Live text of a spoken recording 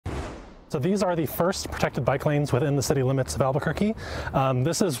So these are the first protected bike lanes within the city limits of Albuquerque.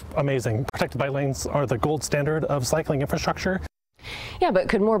 This is amazing. Protected bike lanes are the gold standard of cycling infrastructure. Yeah, but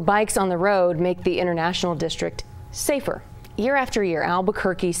could more bikes on the road make the International District safer? Year after year,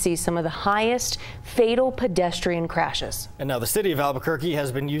 Albuquerque sees some of the highest fatal pedestrian crashes. And now the city of Albuquerque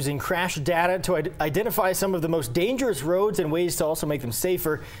has been using crash data to identify some of the most dangerous roads and ways to also make them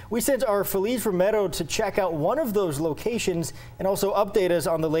safer. We sent our Feliz Romero to check out one of those locations and also update us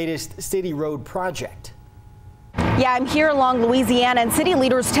on the latest city road project. Yeah, I'm here along Louisiana, and city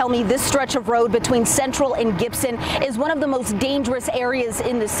leaders tell me this stretch of road between Central and Gibson is one of the most dangerous areas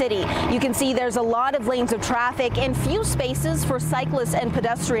in the city. You can see there's a lot of lanes of traffic and few spaces for cyclists and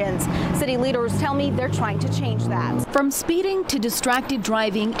pedestrians. City leaders tell me they're trying to change that. From speeding to distracted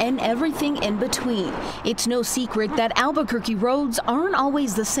driving and everything in between, it's no secret that Albuquerque roads aren't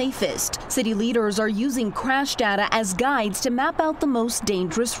always the safest. City leaders are using crash data as guides to map out the most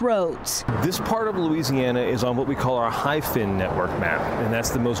dangerous roads. This part of Louisiana is on what we call our high-fin network map, and that's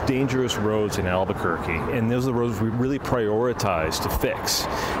the most dangerous roads in Albuquerque, and those are the roads we really prioritize to fix.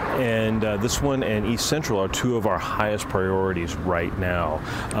 And this one and East Central are two of our highest priorities right now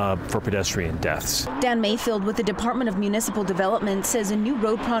for pedestrian deaths. Dan Mayfield with the Department of Municipal Development says a new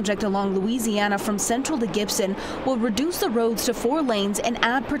road project along Louisiana from Central to Gibson will reduce the roads to 4 lanes and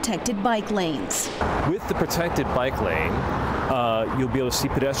add protected bike lanes. With the protected bike lane, you'll be able to see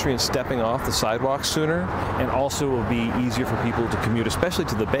pedestrians stepping off the sidewalk sooner, and also it will be easier for people to commute, especially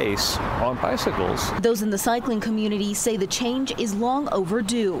to the base, on bicycles. Those in the cycling community say the change is long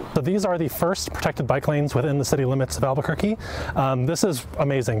overdue. So these are the first protected bike lanes within the city limits of Albuquerque. This is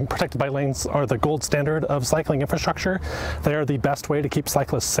amazing. Protected bike lanes are the gold standard of cycling infrastructure. They are the best way to keep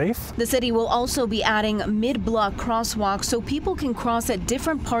cyclists safe. The city will also be adding mid-block crosswalks so people can cross at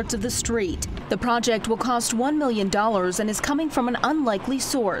different parts of the street. The project will cost $1 million and is coming from an unlikely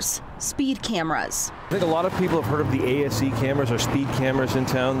source: speed cameras. I think a lot of people have heard of the ASE cameras or speed cameras in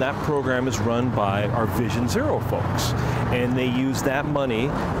town. That program is run by our Vision Zero folks, and they use that money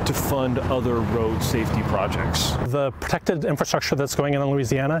to fund other road safety projects. The protected infrastructure that's going in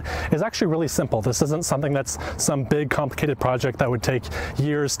Louisiana is actually really simple. This isn't something that's some big complicated project that would take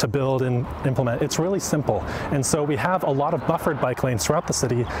years to build and implement. It's really simple, and so we have a lot of buffered bike lanes throughout the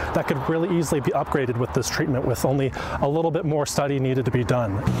city that could really easily be upgraded with this treatment, with only a little bit more study needed to be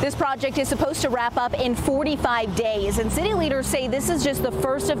done. This project is supposed to wrap up in 45 days, and city leaders say this is just the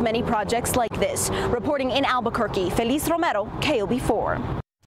first of many projects like this. Reporting in Albuquerque, Feliz Romero, KOB4.